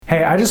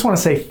Hey, I just want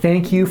to say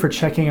thank you for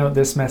checking out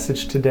this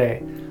message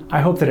today.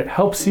 I hope that it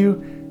helps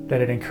you,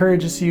 that it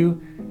encourages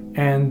you,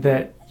 and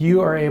that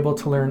you are able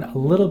to learn a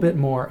little bit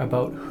more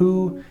about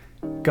who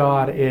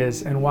God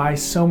is and why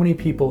so many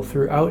people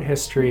throughout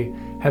history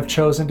have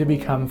chosen to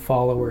become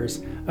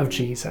followers of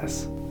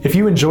Jesus. If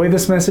you enjoy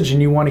this message and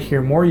you want to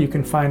hear more, you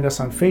can find us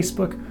on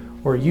Facebook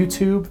or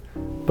YouTube,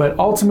 but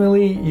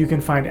ultimately you can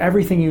find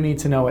everything you need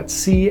to know at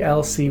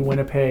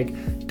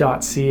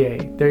clcwinnipeg.ca.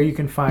 There you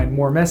can find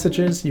more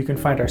messages, you can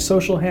find our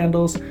social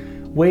handles,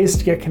 ways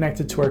to get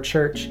connected to our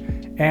church,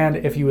 and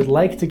if you would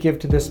like to give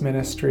to this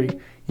ministry,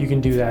 you can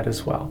do that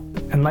as well.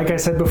 And like I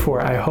said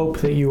before, I hope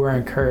that you are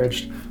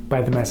encouraged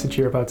by the message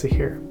you're about to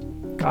hear.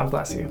 God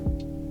bless you.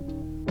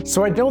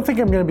 So I don't think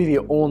I'm going to be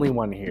the only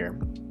one here,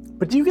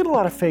 but do you get a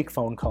lot of fake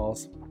phone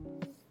calls?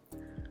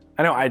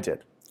 I know I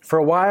did. For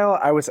a while,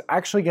 I was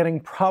actually getting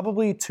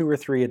probably 2 or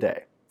 3 a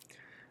day.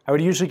 I would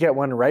usually get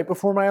one right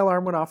before my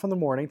alarm went off in the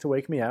morning to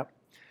wake me up,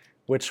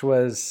 which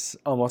was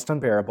almost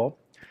unbearable.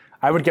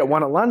 I would get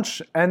one at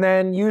lunch, and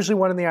then usually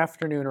one in the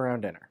afternoon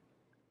around dinner.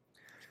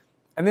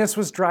 And this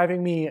was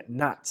driving me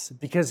nuts,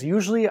 because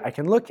usually I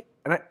can look,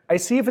 and I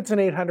see if it's an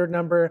 800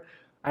 number.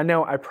 I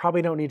know I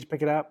probably don't need to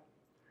pick it up.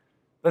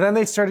 But then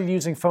they started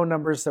using phone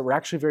numbers that were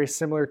actually very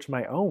similar to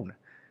my own,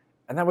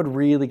 and that would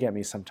really get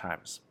me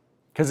sometimes,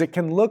 because it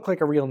can look like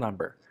a real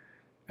number.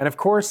 And of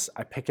course,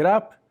 I pick it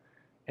up,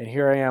 and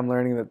here I am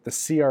learning that the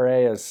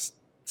CRA is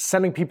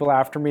sending people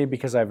after me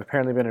because I've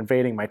apparently been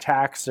evading my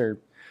tax, or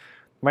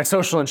my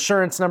social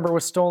insurance number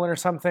was stolen or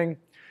something.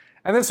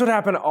 And this would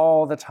happen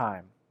all the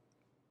time.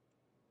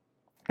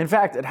 In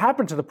fact, it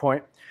happened to the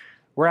point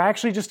where I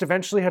actually just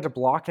eventually had to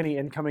block any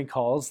incoming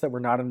calls that were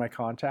not in my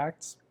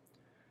contacts.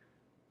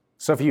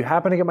 So if you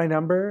happen to get my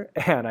number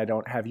and I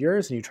don't have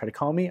yours and you try to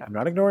call me, I'm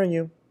not ignoring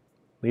you.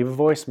 Leave a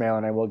voicemail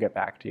and I will get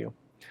back to you.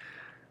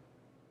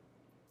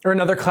 Or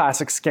another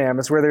classic scam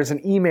is where there's an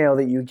email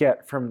that you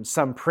get from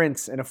some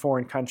prince in a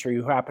foreign country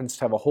who happens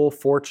to have a whole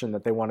fortune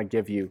that they want to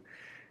give you.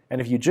 And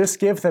if you just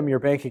give them your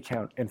bank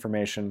account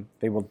information,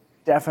 they will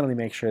definitely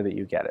make sure that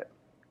you get it.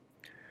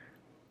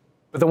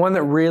 But the one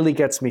that really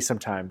gets me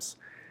sometimes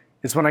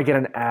is when I get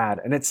an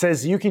ad and it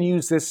says you can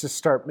use this to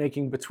start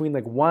making between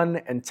like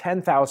 $1,000 and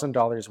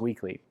 $10,000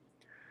 weekly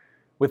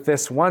with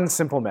this one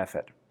simple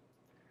method.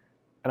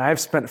 And I've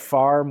spent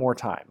far more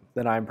time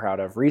than I'm proud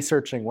of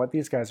researching what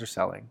these guys are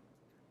selling.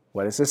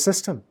 What is this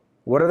system?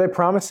 What are they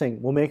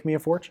promising will make me a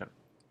fortune?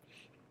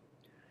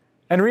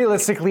 And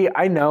realistically,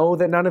 I know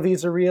that none of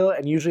these are real,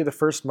 and usually the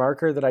first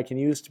marker that I can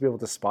use to be able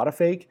to spot a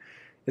fake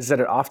is that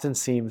it often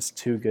seems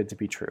too good to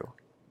be true.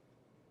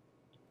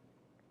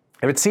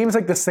 If it seems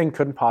like this thing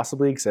couldn't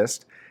possibly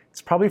exist,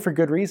 it's probably for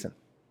good reason.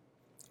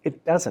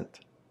 It doesn't.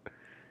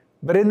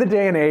 But in the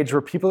day and age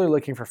where people are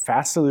looking for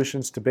fast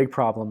solutions to big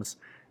problems,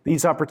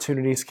 these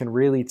opportunities can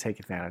really take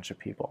advantage of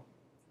people.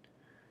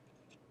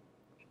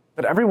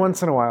 But every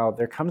once in a while,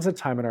 there comes a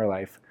time in our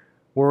life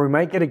where we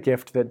might get a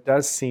gift that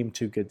does seem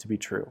too good to be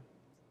true.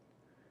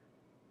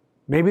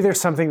 Maybe there's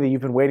something that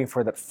you've been waiting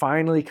for that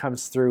finally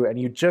comes through and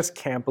you just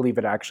can't believe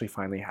it actually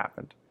finally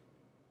happened.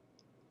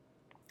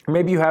 Or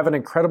maybe you have an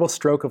incredible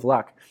stroke of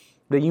luck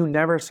that you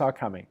never saw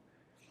coming.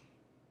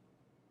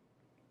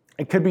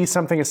 It could be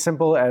something as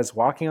simple as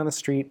walking on the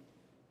street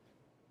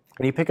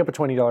and you pick up a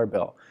 $20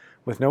 bill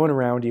with no one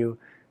around you,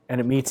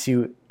 and it meets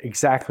you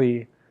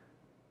exactly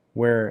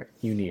where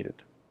you need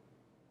it.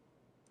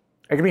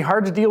 It can be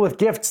hard to deal with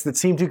gifts that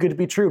seem too good to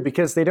be true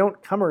because they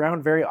don't come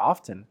around very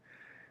often.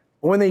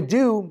 But when they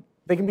do,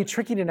 they can be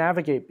tricky to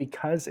navigate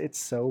because it's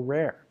so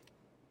rare.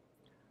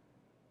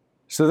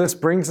 So this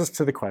brings us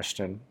to the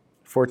question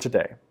for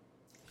today.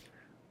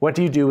 What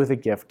do you do with a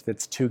gift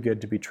that's too good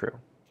to be true?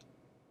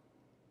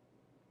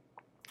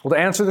 Well, to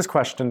answer this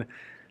question,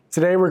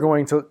 today we're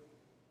going to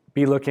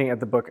be looking at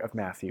the book of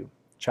Matthew,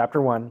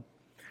 chapter 1,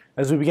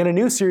 as we begin a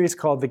new series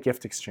called The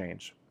Gift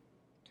Exchange.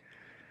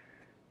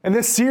 And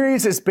this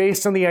series is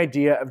based on the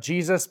idea of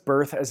Jesus'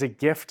 birth as a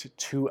gift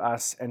to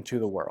us and to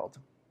the world.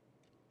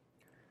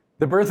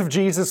 The birth of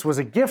Jesus was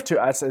a gift to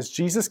us as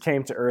Jesus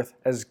came to earth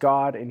as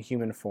God in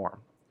human form.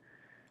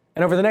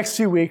 And over the next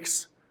few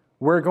weeks,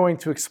 we're going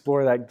to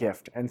explore that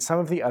gift and some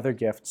of the other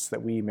gifts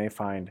that we may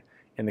find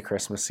in the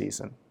Christmas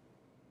season.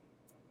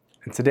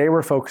 And today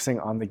we're focusing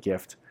on the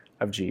gift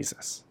of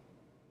Jesus.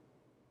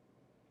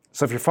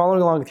 So if you're following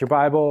along with your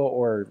Bible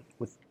or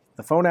with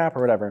the phone app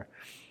or whatever,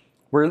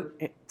 we're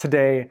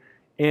today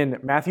in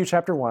Matthew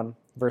chapter 1,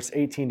 verse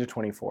 18 to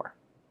 24.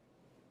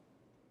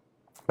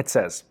 It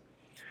says,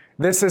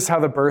 "This is how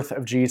the birth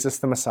of Jesus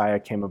the Messiah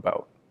came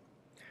about.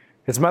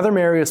 His mother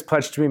Mary was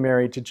pledged to be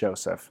married to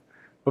Joseph,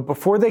 but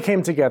before they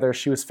came together,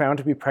 she was found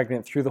to be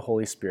pregnant through the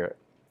Holy Spirit.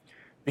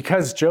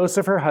 Because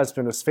Joseph, her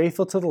husband, was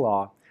faithful to the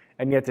law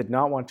and yet did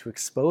not want to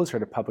expose her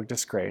to public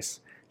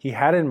disgrace, he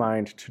had in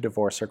mind to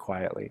divorce her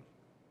quietly.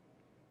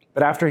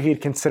 But after he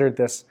had considered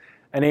this,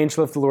 an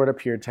angel of the Lord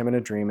appeared to him in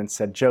a dream and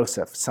said,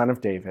 'Joseph, son of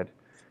David,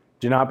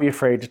 do not be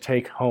afraid to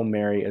take home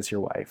Mary as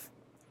your wife,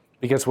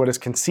 because what is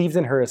conceived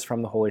in her is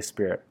from the Holy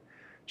Spirit.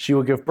 She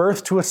will give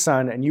birth to a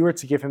son, and you are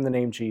to give him the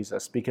name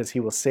Jesus, because he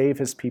will save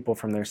his people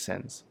from their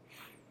sins."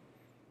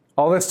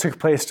 All this took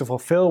place to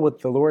fulfill what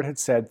the Lord had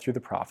said through the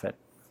prophet.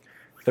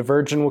 "The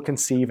virgin will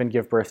conceive and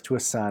give birth to a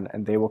son,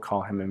 and they will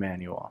call him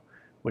Emmanuel,"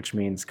 which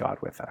means God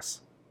with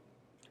us.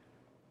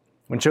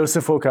 When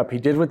Joseph woke up, he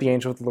did what the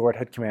angel of the Lord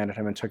had commanded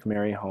him and took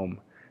Mary home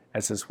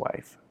as his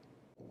wife.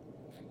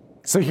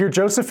 So here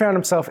Joseph found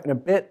himself in a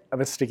bit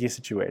of a sticky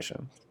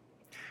situation.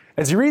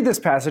 As you read this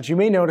passage, you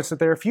may notice that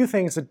there are a few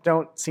things that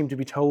don't seem to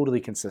be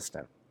totally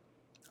consistent.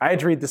 I had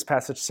to read this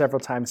passage several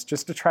times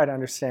just to try to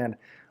understand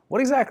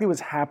what exactly was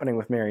happening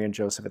with Mary and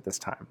Joseph at this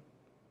time.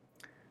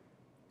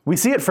 We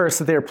see at first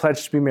that they are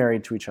pledged to be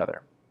married to each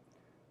other,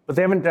 but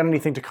they haven't done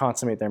anything to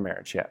consummate their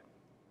marriage yet.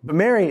 But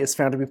Mary is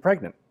found to be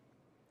pregnant.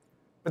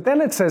 But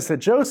then it says that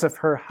Joseph,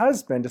 her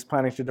husband, is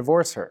planning to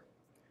divorce her.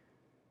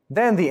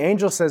 Then the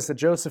angel says that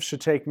Joseph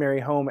should take Mary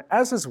home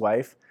as his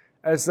wife,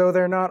 as though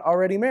they're not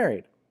already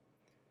married,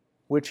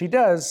 which he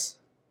does,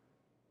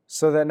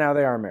 so that now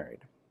they are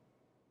married.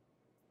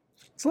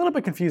 It's a little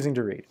bit confusing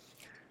to read.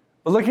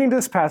 But looking into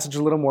this passage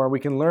a little more, we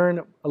can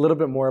learn a little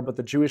bit more about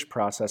the Jewish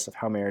process of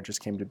how marriages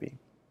came to be.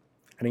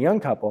 And a young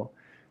couple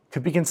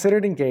could be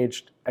considered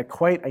engaged at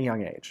quite a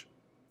young age.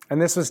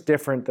 And this was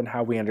different than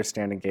how we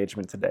understand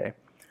engagement today.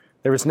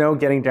 There was no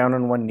getting down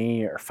on one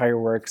knee or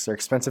fireworks or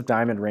expensive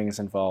diamond rings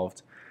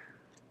involved.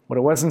 What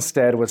it was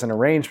instead was an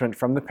arrangement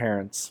from the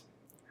parents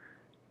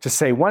to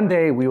say, one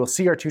day we will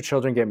see our two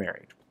children get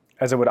married,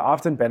 as it would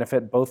often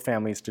benefit both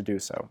families to do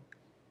so.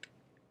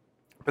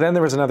 But then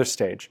there was another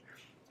stage,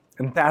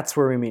 and that's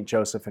where we meet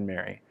Joseph and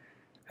Mary.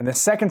 And the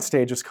second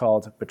stage was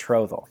called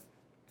betrothal.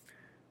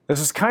 This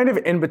was kind of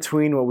in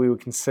between what we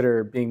would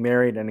consider being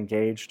married and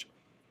engaged.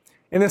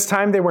 In this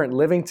time, they weren't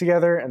living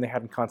together and they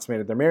hadn't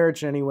consummated their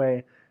marriage in any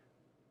way,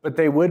 but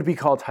they would be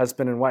called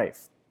husband and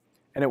wife.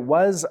 And it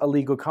was a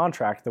legal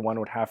contract that one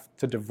would have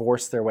to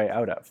divorce their way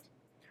out of.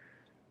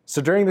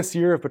 So during this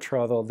year of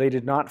betrothal, they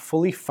did not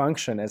fully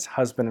function as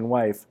husband and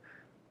wife,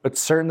 but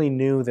certainly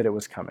knew that it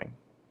was coming.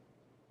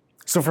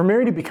 So for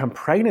Mary to become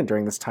pregnant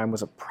during this time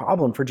was a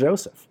problem for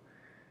Joseph.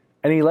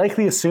 And he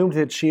likely assumed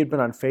that she had been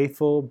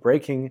unfaithful,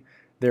 breaking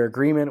their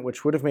agreement,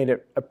 which would have made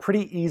it a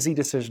pretty easy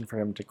decision for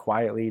him to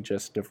quietly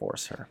just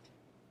divorce her.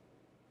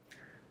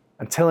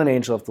 Until an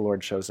angel of the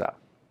Lord shows up.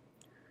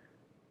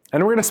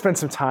 And we're going to spend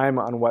some time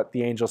on what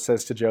the angel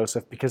says to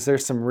Joseph, because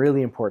there's some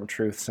really important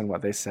truths in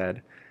what they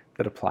said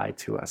that apply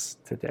to us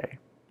today.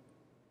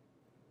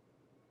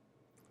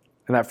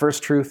 And that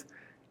first truth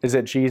is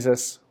that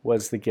Jesus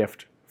was the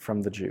gift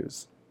from the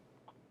Jews.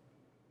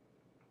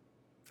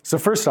 So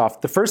first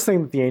off, the first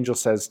thing that the angel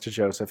says to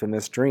Joseph in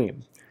this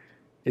dream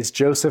is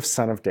Joseph,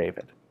 son of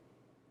David.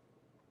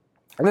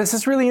 And this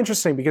is really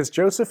interesting because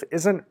Joseph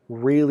isn't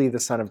really the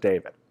son of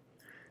David.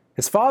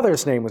 His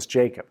father's name was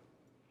Jacob.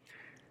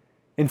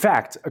 In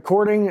fact,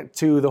 according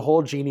to the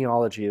whole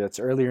genealogy that's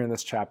earlier in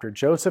this chapter,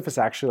 Joseph is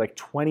actually like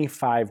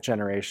 25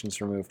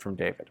 generations removed from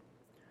David.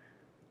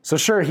 So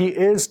sure, he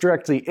is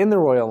directly in the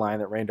royal line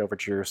that reigned over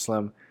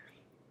Jerusalem,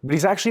 but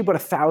he's actually about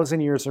 1,000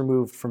 years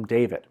removed from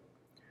David.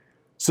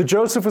 So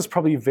Joseph was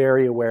probably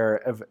very aware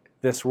of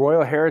this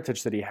royal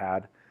heritage that he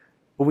had,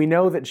 but we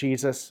know that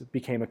Jesus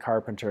became a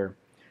carpenter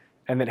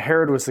and that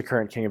Herod was the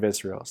current king of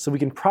Israel. So we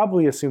can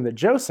probably assume that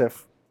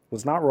Joseph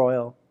was not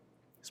royal.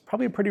 He's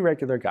probably a pretty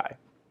regular guy.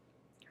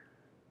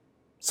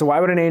 So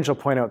why would an angel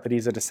point out that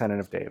he's a descendant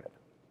of David?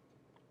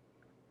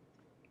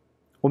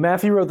 Well,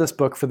 Matthew wrote this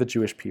book for the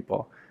Jewish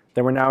people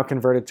that were now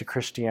converted to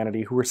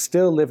Christianity, who were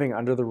still living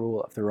under the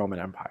rule of the Roman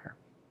Empire.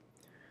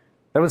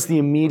 That was the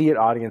immediate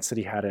audience that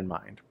he had in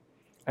mind.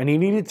 And he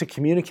needed to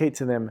communicate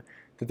to them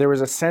that there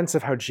was a sense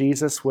of how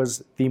Jesus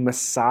was the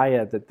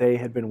Messiah that they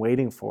had been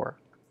waiting for.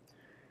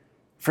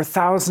 For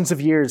thousands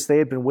of years, they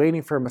had been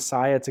waiting for a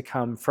Messiah to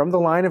come from the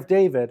line of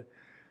David,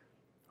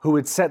 who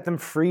would set them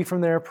free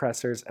from their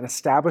oppressors and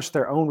establish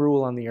their own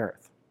rule on the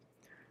earth.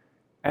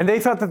 And they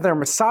thought that their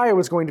Messiah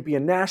was going to be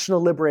a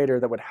national liberator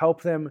that would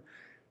help them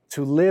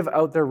to live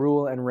out their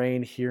rule and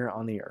reign here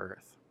on the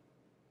earth.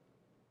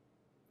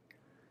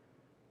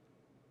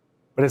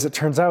 But as it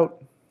turns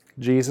out,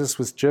 Jesus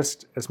was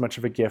just as much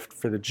of a gift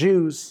for the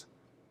Jews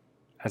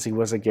as he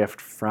was a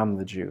gift from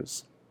the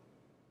Jews.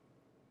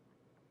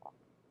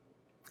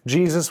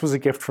 Jesus was a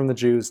gift from the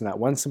Jews, and that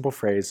one simple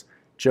phrase,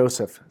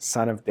 Joseph,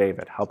 son of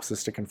David, helps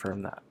us to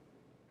confirm that.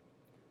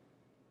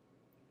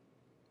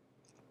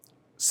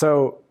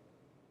 So,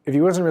 if he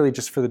wasn't really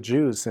just for the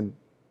Jews, then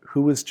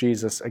who was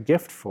Jesus a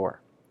gift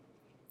for?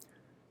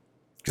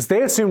 Because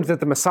they assumed that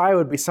the Messiah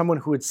would be someone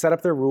who would set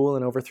up their rule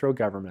and overthrow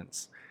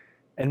governments.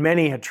 And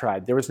many had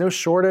tried. There was no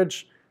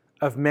shortage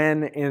of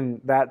men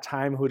in that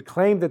time who had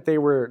claimed that they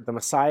were the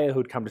Messiah who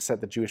had come to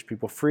set the Jewish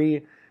people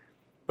free.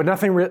 But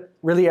nothing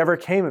really ever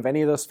came of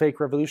any of those fake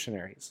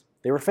revolutionaries.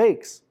 They were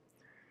fakes.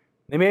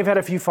 They may have had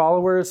a few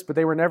followers, but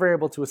they were never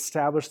able to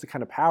establish the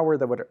kind of power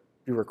that would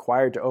be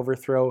required to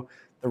overthrow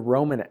the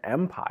Roman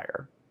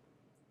Empire.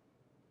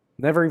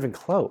 Never even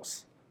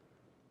close.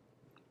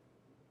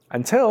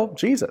 Until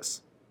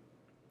Jesus.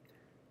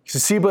 You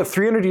see, about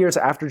 300 years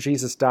after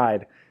Jesus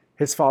died,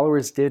 his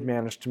followers did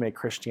manage to make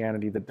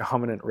Christianity the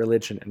dominant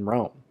religion in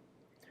Rome.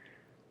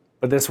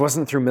 But this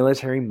wasn't through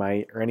military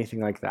might or anything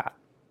like that.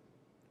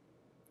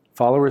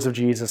 Followers of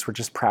Jesus were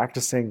just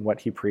practicing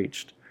what he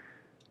preached,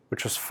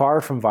 which was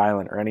far from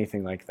violent or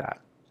anything like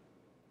that.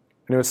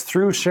 And it was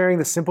through sharing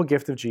the simple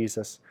gift of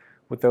Jesus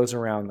with those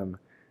around them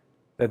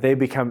that they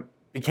became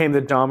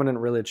the dominant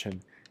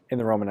religion in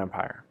the Roman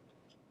Empire.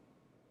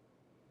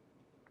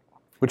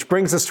 Which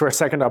brings us to our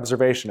second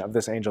observation of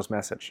this angel's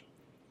message.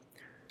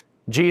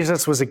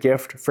 Jesus was a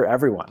gift for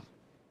everyone.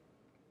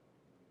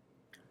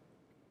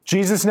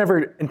 Jesus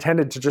never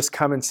intended to just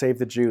come and save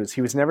the Jews.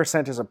 He was never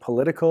sent as a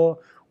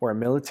political or a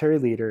military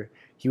leader.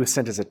 He was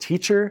sent as a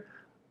teacher,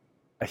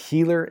 a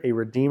healer, a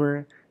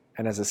redeemer,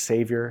 and as a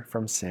savior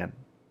from sin.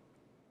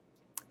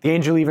 The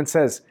angel even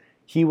says,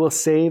 he will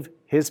save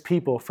his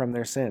people from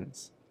their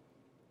sins.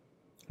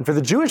 And for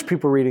the Jewish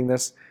people reading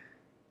this,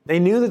 they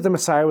knew that the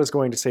Messiah was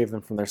going to save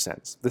them from their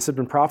sins. This had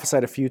been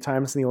prophesied a few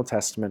times in the Old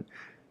Testament,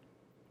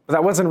 but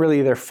that wasn't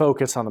really their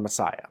focus on the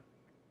Messiah.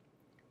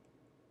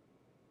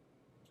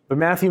 But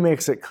Matthew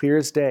makes it clear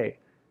as day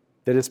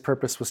that his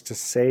purpose was to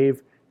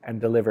save and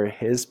deliver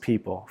his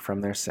people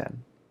from their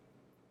sin.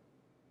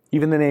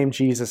 Even the name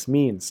Jesus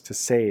means to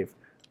save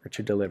or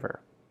to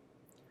deliver.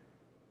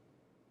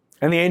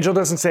 And the angel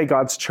doesn't say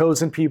God's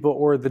chosen people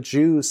or the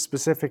Jews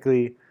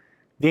specifically.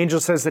 The angel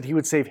says that he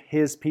would save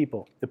his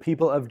people, the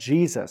people of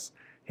Jesus,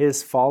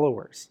 his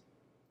followers.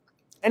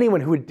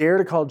 Anyone who would dare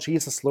to call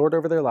Jesus Lord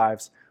over their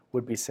lives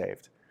would be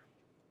saved.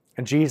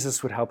 And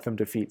Jesus would help them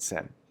defeat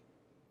sin.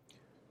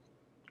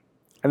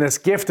 And this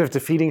gift of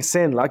defeating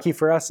sin, lucky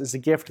for us, is a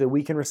gift that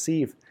we can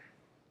receive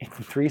in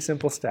 3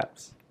 simple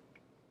steps.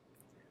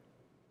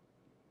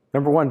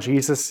 Number 1,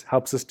 Jesus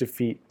helps us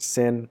defeat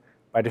sin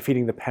by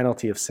defeating the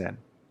penalty of sin.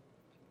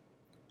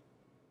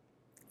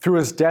 Through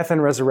his death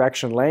and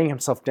resurrection, laying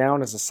himself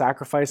down as a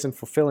sacrifice and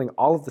fulfilling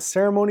all of the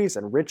ceremonies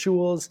and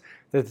rituals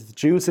that the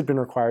Jews had been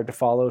required to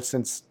follow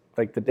since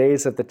the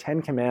days of the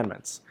 10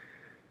 Commandments,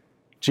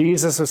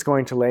 Jesus was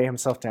going to lay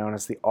himself down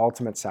as the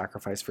ultimate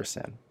sacrifice for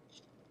sin.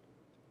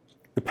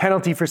 The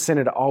penalty for sin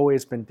had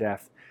always been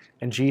death,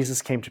 and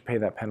Jesus came to pay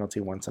that penalty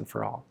once and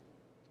for all.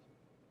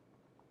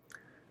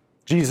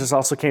 Jesus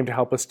also came to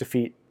help us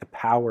defeat the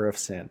power of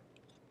sin.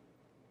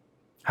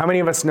 How many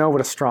of us know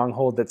what a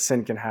stronghold that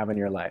sin can have in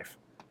your life?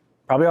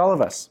 Probably all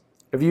of us.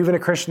 If you've been a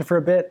Christian for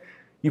a bit,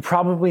 you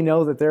probably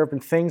know that there have been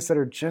things that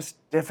are just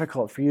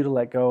difficult for you to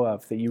let go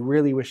of that you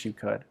really wish you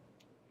could.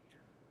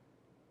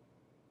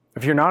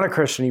 If you're not a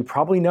Christian, you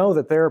probably know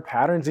that there are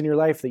patterns in your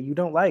life that you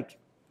don't like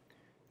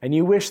and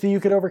you wish that you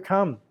could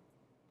overcome.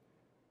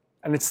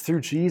 And it's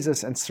through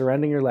Jesus and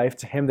surrendering your life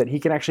to him that he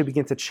can actually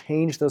begin to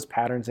change those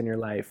patterns in your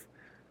life,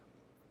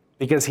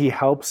 because he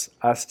helps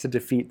us to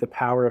defeat the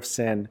power of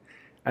sin.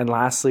 And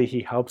lastly,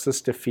 he helps us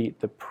defeat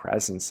the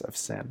presence of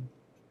sin.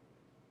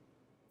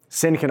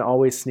 Sin can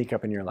always sneak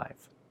up in your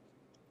life.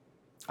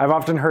 I've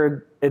often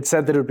heard it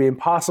said that it would be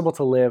impossible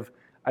to live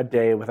a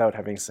day without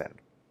having sinned.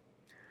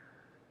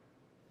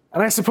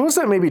 And I suppose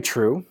that may be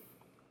true.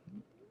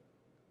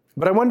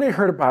 But I one day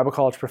heard a Bible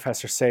college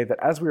professor say that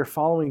as we are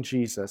following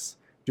Jesus,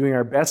 doing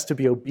our best to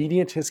be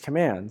obedient to his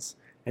commands,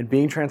 and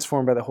being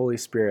transformed by the Holy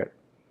Spirit,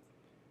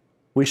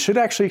 we should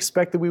actually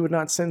expect that we would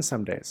not sin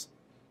some days.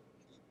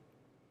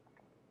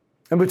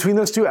 And between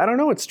those two, I don't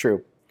know it's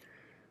true.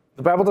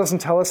 The Bible doesn't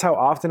tell us how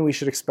often we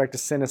should expect to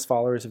sin as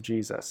followers of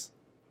Jesus.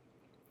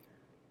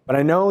 But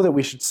I know that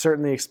we should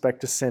certainly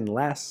expect to sin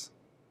less.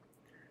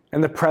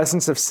 And the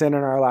presence of sin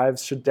in our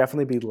lives should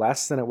definitely be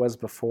less than it was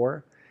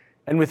before.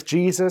 And with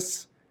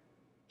Jesus,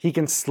 he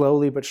can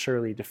slowly but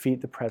surely defeat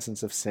the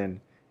presence of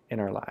sin in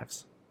our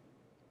lives.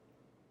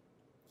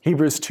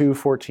 Hebrews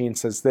 2:14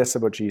 says this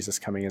about Jesus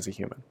coming as a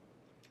human.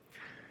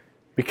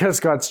 Because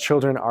God's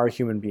children are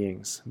human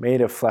beings,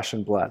 made of flesh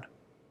and blood,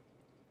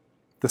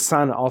 the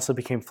Son also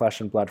became flesh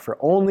and blood, for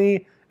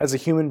only as a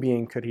human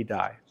being could he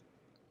die.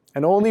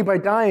 And only by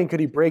dying could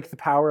he break the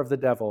power of the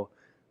devil,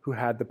 who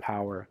had the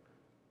power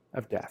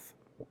of death.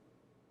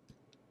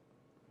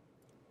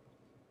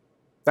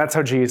 That's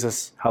how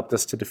Jesus helped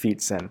us to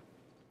defeat sin.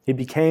 He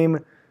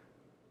became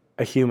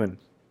a human,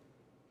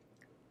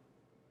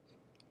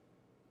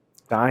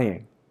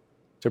 dying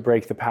to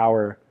break the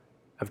power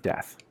of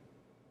death.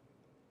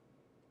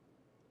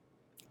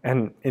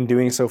 And in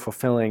doing so,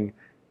 fulfilling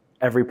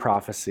every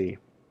prophecy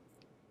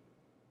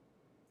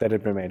that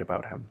had been made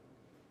about him.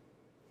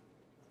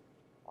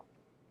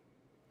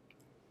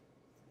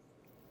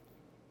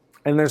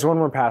 And there's one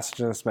more passage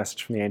in this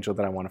message from the angel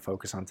that I want to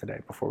focus on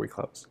today before we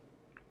close.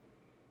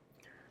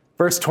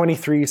 Verse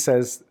 23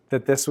 says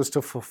that this was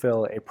to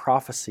fulfill a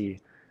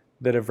prophecy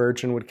that a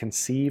virgin would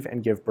conceive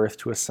and give birth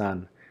to a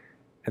son,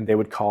 and they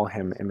would call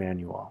him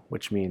Emmanuel,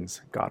 which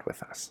means God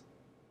with us.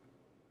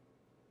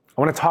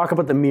 I want to talk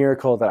about the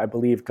miracle that I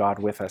believe God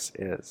with us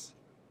is.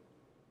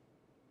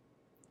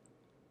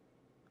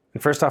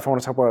 And first off, I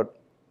want to talk about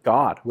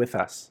God with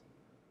us.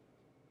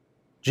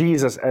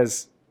 Jesus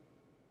as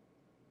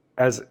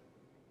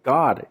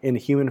God in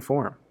human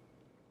form.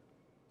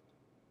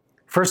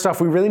 First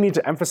off, we really need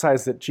to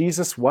emphasize that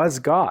Jesus was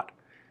God.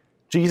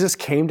 Jesus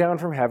came down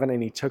from heaven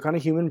and he took on a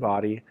human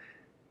body.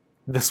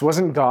 This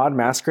wasn't God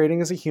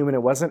masquerading as a human.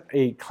 It wasn't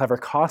a clever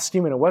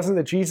costume, and it wasn't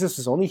that Jesus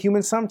was only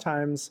human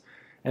sometimes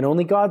and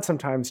only God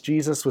sometimes.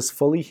 Jesus was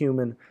fully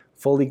human,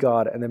 fully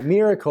God. And the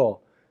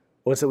miracle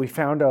was that we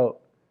found out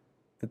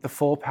that the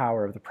full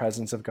power of the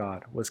presence of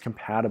God was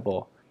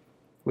compatible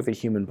with a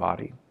human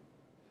body.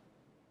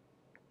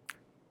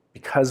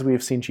 Because we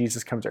have seen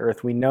Jesus come to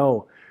earth, we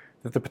know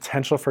that the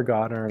potential for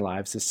God in our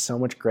lives is so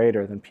much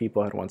greater than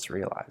people had once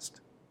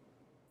realized.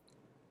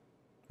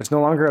 There's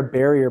no longer a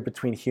barrier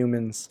between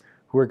humans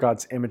who are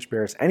God's image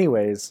bearers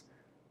anyways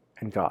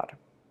and God.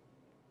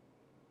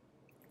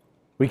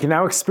 We can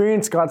now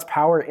experience God's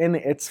power in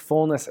its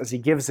fullness as he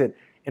gives it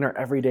in our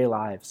everyday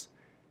lives.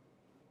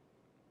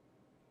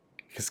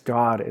 Because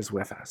God is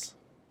with us.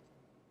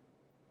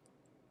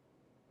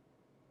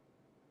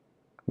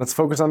 Let's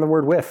focus on the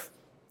word with.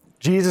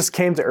 Jesus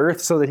came to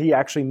earth so that he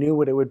actually knew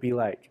what it would be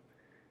like.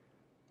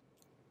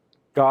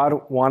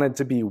 God wanted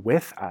to be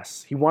with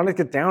us. He wanted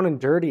to get down and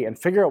dirty and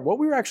figure out what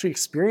we were actually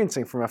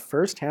experiencing from a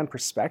first-hand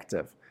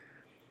perspective.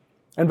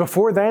 And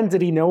before then,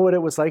 did he know what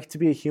it was like to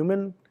be a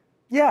human?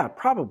 Yeah,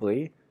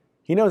 probably.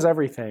 He knows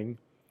everything.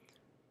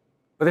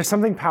 But there's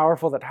something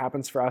powerful that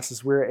happens for us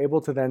as we're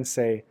able to then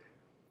say,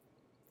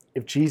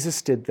 if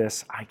Jesus did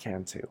this, I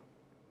can too.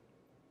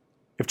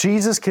 If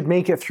Jesus could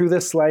make it through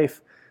this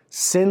life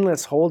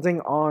sinless, holding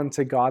on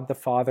to God the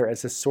Father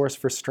as his source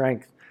for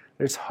strength,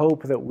 there's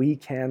hope that we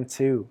can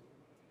too.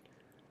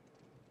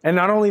 And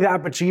not only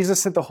that, but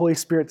Jesus sent the Holy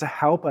Spirit to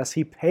help us.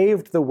 He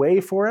paved the way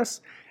for us,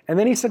 and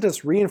then he sent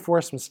us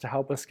reinforcements to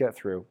help us get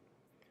through.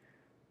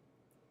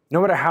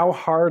 No matter how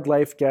hard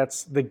life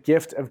gets, the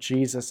gift of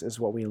Jesus is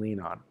what we lean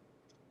on.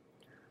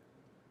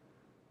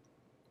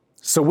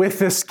 So with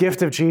this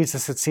gift of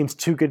Jesus, it seems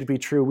too good to be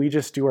true. We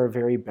just do our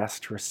very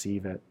best to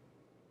receive it.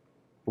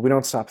 But we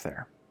don't stop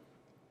there.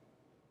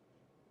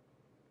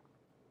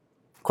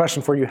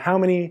 Question for you, how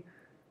many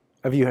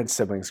of you had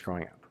siblings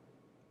growing up?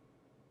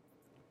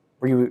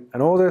 Were you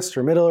an oldest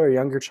or middle or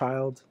younger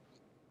child?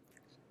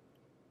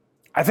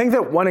 I think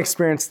that one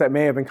experience that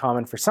may have been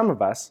common for some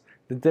of us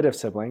that did have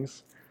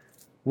siblings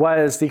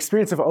was the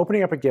experience of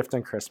opening up a gift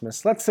on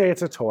Christmas. Let's say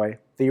it's a toy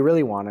that you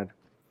really wanted,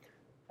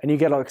 and you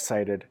get all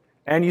excited,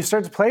 and you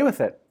start to play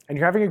with it, and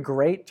you're having a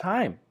great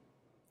time.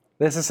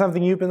 This is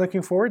something you've been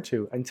looking forward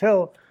to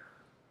until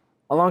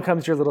along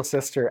comes your little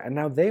sister, and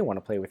now they want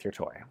to play with your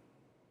toy.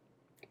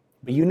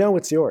 But you know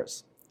it's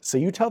yours, so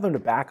you tell them to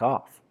back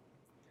off.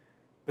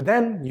 But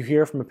then you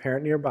hear from a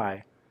parent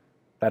nearby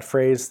that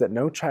phrase that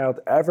no child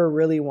ever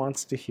really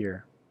wants to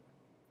hear.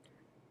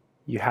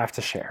 You have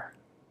to share.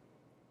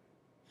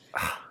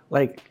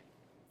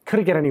 Could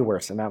it get any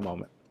worse in that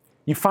moment?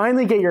 You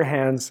finally get your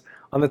hands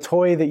on the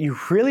toy that you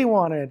really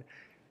wanted,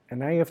 and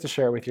now you have to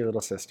share it with your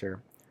little sister,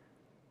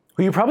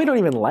 who you probably don't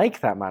even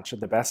like that much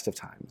at the best of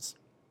times.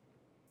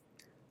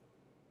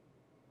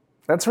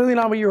 That's really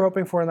not what you were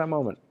hoping for in that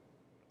moment.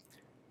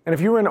 And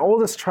if you were an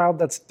oldest child,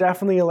 that's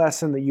definitely a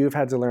lesson that you've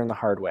had to learn the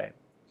hard way.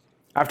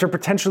 After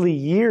potentially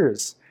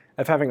years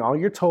of having all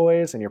your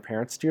toys and your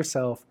parents to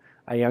yourself,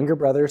 a younger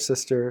brother or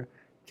sister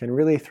can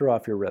really throw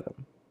off your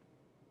rhythm.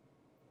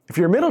 If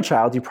you're a middle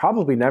child, you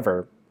probably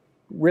never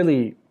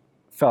really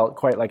felt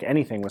quite like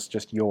anything was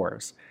just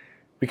yours,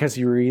 because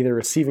you were either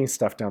receiving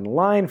stuff down the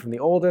line from the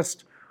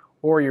oldest,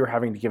 or you were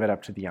having to give it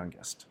up to the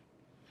youngest.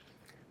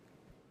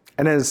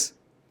 And as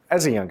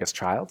a youngest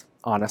child,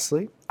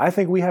 honestly, I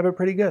think we have it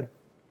pretty good.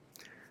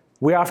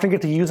 We often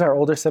get to use our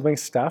older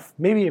siblings' stuff,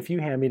 maybe a few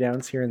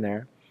hand-me-downs here and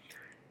there.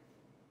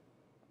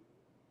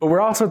 But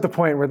we're also at the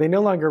point where they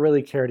no longer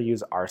really care to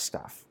use our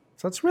stuff.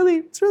 So it's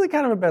really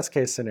kind of a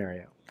best-case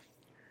scenario.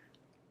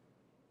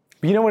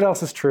 But you know what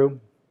else is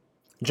true?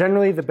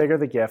 Generally, the bigger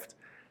the gift,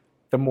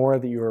 the more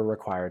that you are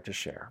required to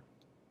share.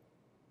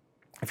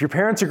 If your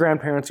parents or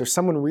grandparents or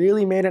someone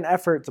really made an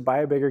effort to buy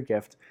a bigger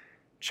gift,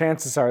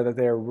 chances are that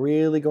they're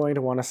really going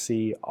to want to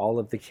see all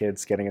of the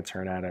kids getting a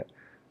turn at it,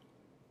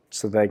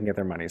 so they can get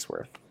their money's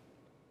worth.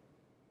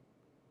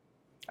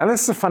 And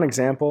this is a fun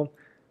example,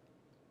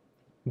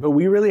 but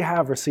we really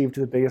have received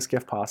the biggest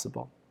gift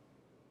possible.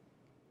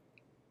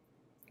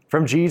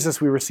 From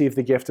Jesus, we receive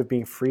the gift of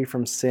being free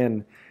from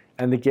sin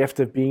and the gift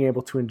of being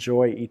able to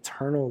enjoy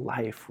eternal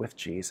life with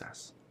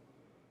Jesus.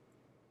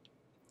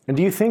 And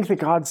do you think that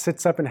God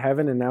sits up in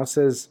heaven and now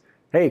says,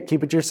 hey,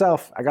 keep it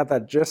yourself. I got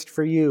that just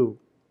for you?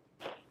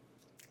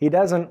 He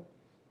doesn't.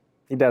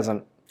 He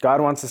doesn't.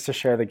 God wants us to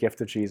share the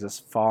gift of Jesus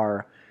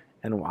far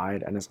and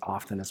wide and as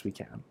often as we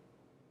can.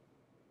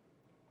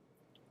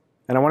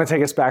 And I want to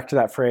take us back to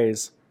that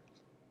phrase,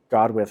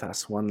 God with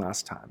us, one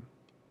last time.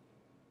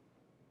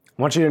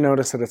 I want you to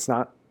notice that it's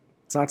not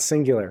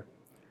singular.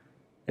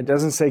 It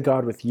doesn't say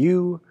God with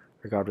you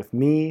or God with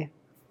me.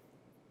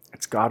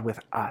 It's God with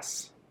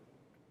us.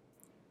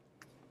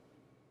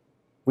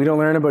 We don't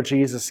learn about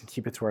Jesus and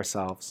keep it to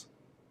ourselves.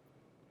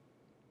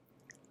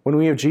 When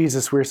we have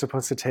Jesus, we're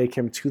supposed to take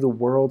him to the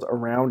world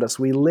around us.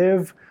 We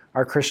live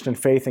our Christian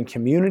faith in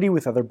community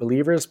with other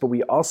believers, but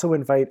we also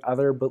invite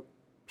other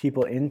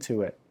people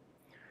into it.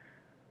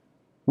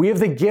 We have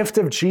the gift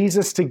of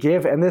Jesus to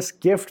give, and this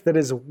gift that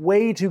is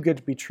way too good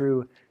to be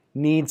true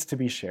needs to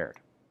be shared.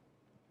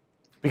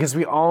 Because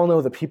we all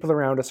know that people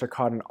around us are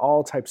caught in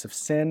all types of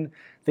sin.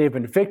 They have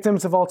been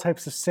victims of all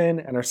types of sin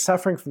and are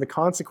suffering from the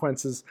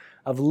consequences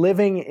of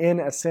living in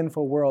a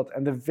sinful world.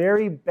 And the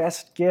very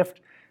best gift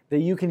that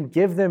you can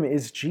give them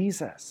is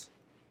Jesus.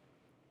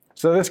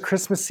 So this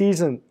Christmas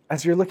season,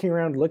 as you're looking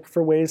around, look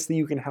for ways that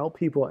you can help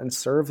people and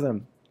serve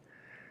them.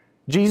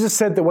 Jesus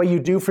said that what you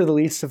do for the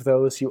least of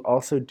those, you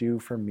also do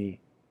for me.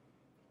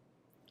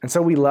 And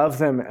so we love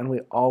them and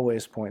we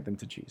always point them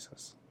to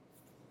Jesus.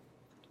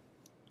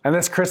 And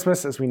this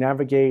Christmas, as we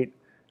navigate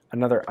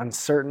another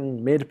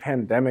uncertain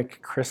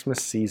mid-pandemic Christmas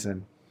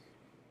season,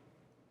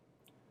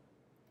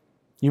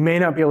 you may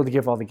not be able to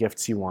give all the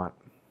gifts you want,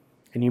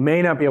 and you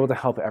may not be able to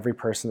help every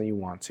person that you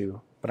want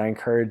to, but I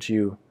encourage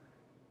you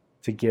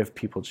to give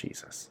people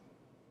Jesus.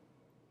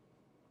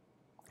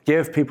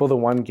 Give people the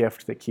one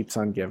gift that keeps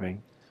on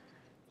giving,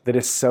 that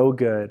is so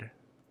good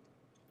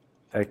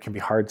that it can be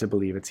hard to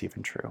believe it's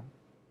even true.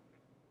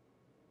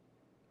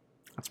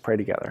 Let's pray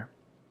together.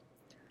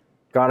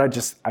 God,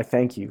 I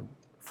thank you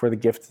for the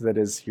gift that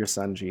is your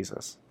Son,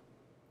 Jesus.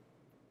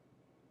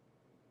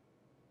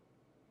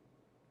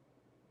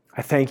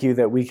 I thank you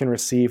that we can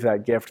receive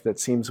that gift that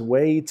seems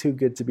way too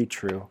good to be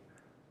true.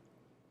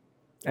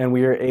 And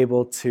we are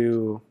able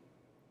to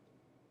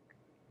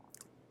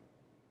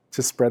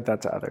spread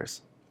that to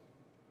others.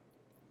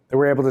 That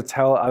we're able to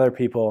tell other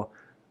people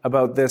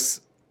about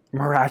this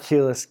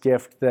miraculous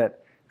gift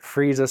that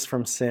frees us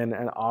from sin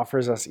and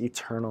offers us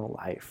eternal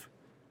life.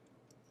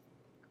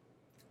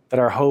 That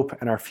our hope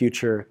and our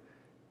future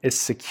is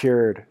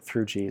secured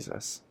through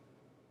Jesus.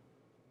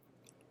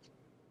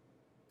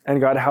 And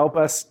God, help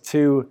us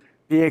to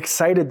be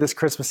excited this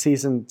Christmas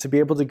season to be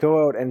able to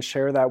go out and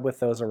share that with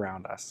those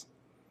around us.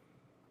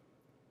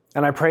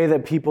 And I pray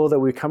that people that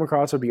we come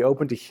across would be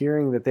open to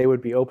hearing, that they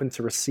would be open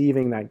to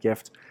receiving that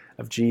gift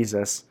of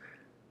Jesus,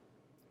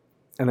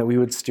 and that we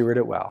would steward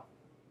it well.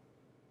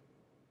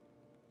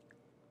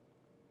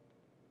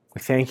 We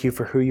thank you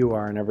for who you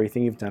are and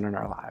everything you've done in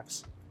our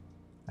lives.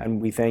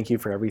 And we thank you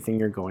for everything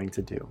you're going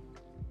to do.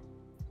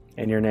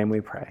 In your name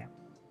we pray.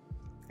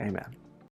 Amen.